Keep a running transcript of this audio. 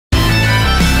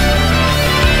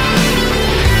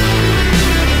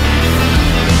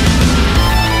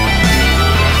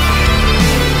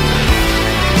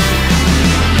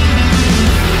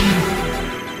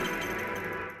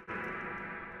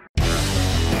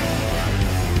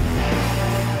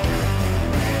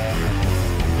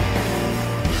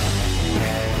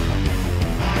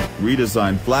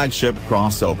Redesigned Flagship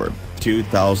Crossover,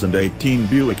 2018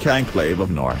 Buick Enclave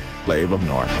Avenir.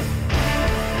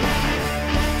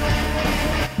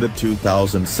 The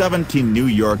 2017 New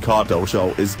York Auto Show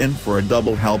is in for a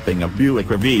double helping of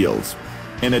Buick reveals.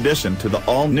 In addition to the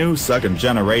all-new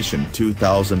second-generation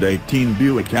 2018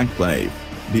 Buick Enclave,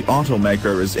 the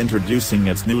automaker is introducing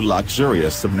its new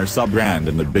luxurious Avenir sub-brand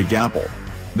in the Big Apple.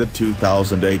 The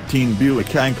 2018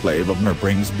 Buick Enclave Avenir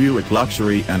brings Buick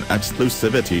luxury and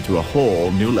exclusivity to a whole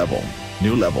new level.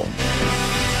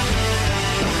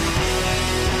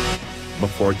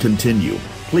 Before continue,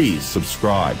 please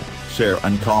subscribe, share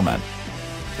and comment.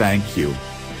 Thank you.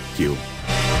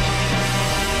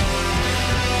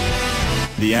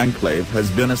 The Enclave has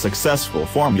been a successful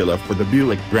formula for the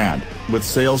Buick brand, with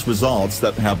sales results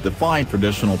that have defied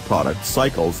traditional product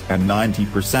cycles and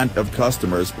 90% of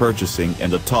customers purchasing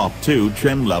in the top 2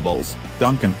 trim levels,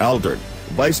 Duncan Eldred,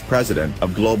 Vice President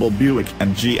of Global Buick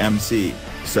and GMC,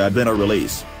 said in a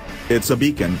release. It's a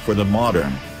beacon for the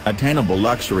modern, attainable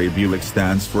luxury Buick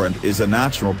stands for and is a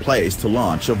natural place to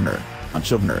launch Avenir.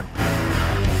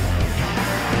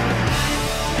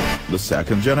 The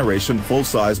second-generation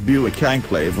full-size Buick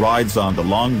Enclave rides on the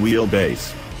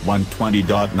long-wheelbase,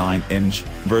 120.9-inch,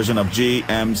 version of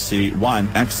GMC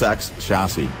 1XX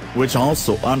chassis, which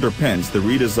also underpins the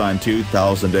redesigned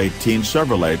 2018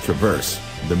 Chevrolet Traverse,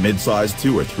 the mid-size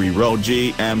 2- or 3-row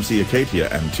GMC Acadia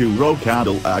and 2-row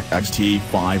Cadillac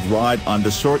XT5 ride on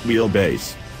the short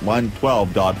wheelbase,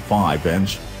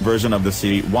 112.5-inch, version of the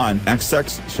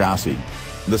C1XX chassis.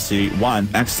 The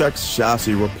C1XX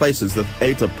chassis replaces the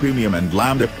Theta Premium and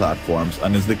Lambda platforms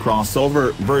and is the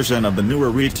crossover version of the newer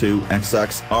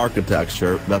R2XX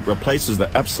architecture that replaces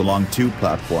the Epsilon 2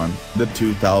 platform. The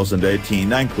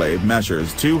 2018 Enclave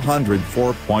measures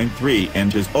 204.3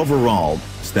 inches overall,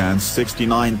 stands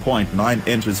 69.9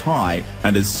 inches high,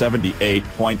 and is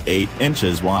 78.8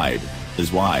 inches wide.